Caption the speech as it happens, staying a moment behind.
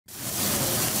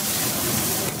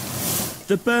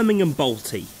The Birmingham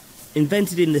Balti,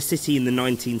 invented in the city in the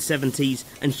 1970s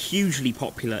and hugely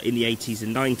popular in the 80s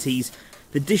and 90s,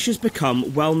 the dish has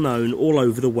become well known all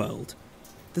over the world.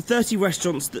 The 30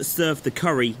 restaurants that served the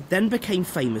curry then became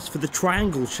famous for the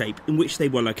triangle shape in which they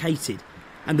were located,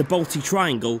 and the Balti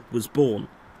Triangle was born.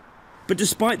 But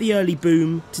despite the early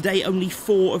boom, today only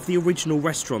 4 of the original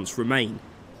restaurants remain.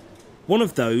 One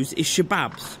of those is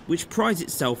Shabab's, which prides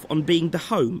itself on being the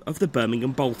home of the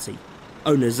Birmingham Balti.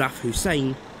 Owner Zaf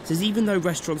Hussain says even though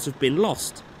restaurants have been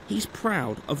lost, he's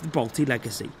proud of the Balti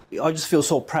legacy. I just feel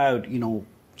so proud,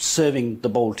 serving the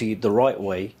Balti the right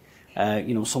way.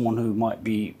 Someone who might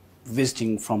be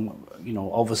visiting from,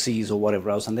 overseas or whatever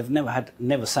else, and they've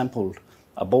never sampled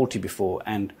a Balti before,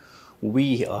 and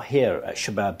we are here at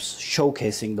Shabab's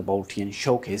showcasing the Balti and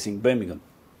showcasing Birmingham.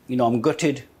 I'm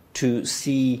gutted to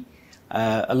see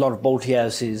a lot of Balti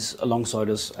houses alongside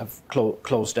us have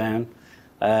closed down,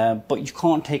 but you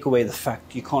can't take away the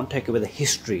fact, you can't take away the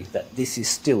history that this is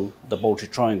still the Balti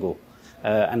Triangle,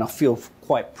 and I feel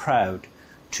quite proud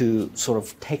to sort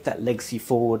of take that legacy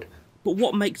forward. But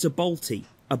what makes a Balti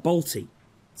a Balti?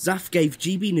 Zaf gave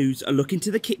GB News a look into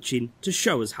the kitchen to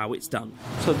show us how it's done.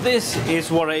 So this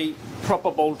is what a proper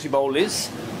Balti bowl is.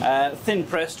 Thin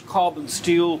pressed carbon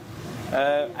steel,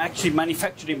 actually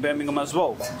manufactured in Birmingham as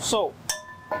well. So,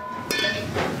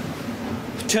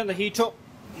 turn the heat up,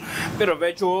 bit of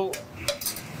veg oil,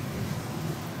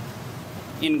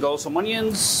 in goes some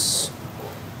onions,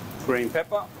 green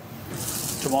pepper,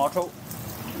 tomato,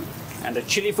 and a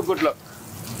chilli for good luck.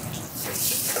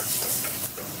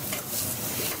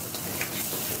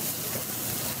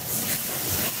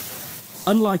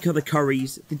 Unlike other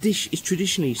curries, the dish is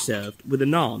traditionally served with a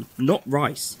naan, not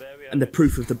rice, and the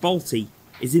proof of the Balti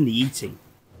is in the eating.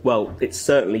 Well, it's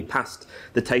certainly passed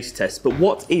the taste test, but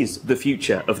what is the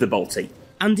future of the Balti?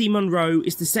 Andy Munro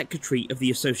is the secretary of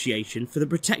the Association for the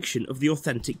Protection of the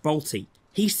Authentic Balti.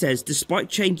 He says despite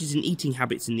changes in eating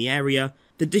habits in the area,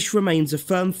 the dish remains a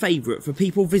firm favourite for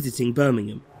people visiting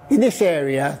Birmingham. In this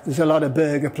area, there's a lot of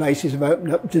burger places have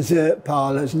opened up, dessert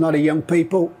parlours, and a lot of young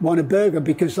people want a burger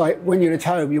because, when you're at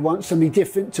home, you want something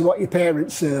different to what your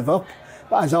parents serve up.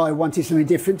 But as I wanted something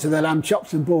different to the lamb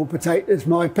chops and boiled potatoes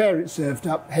my parents served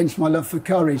up, hence my love for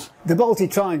curries. The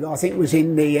Balti Triangle, I think, was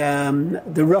in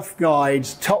the Rough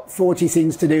Guide's top 40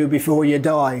 things to do before you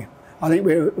die. I think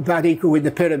we're about equal with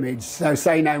the pyramids, so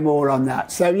say no more on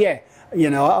that. So yeah,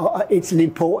 it's an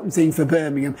important thing for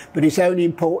Birmingham, but it's only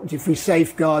important if we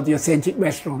safeguard the authentic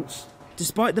restaurants.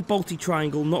 Despite the Balti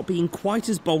Triangle not being quite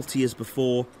as Balti as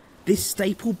before, this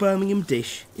staple Birmingham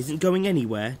dish isn't going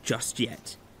anywhere just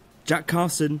yet. Jack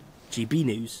Carson, GB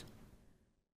News.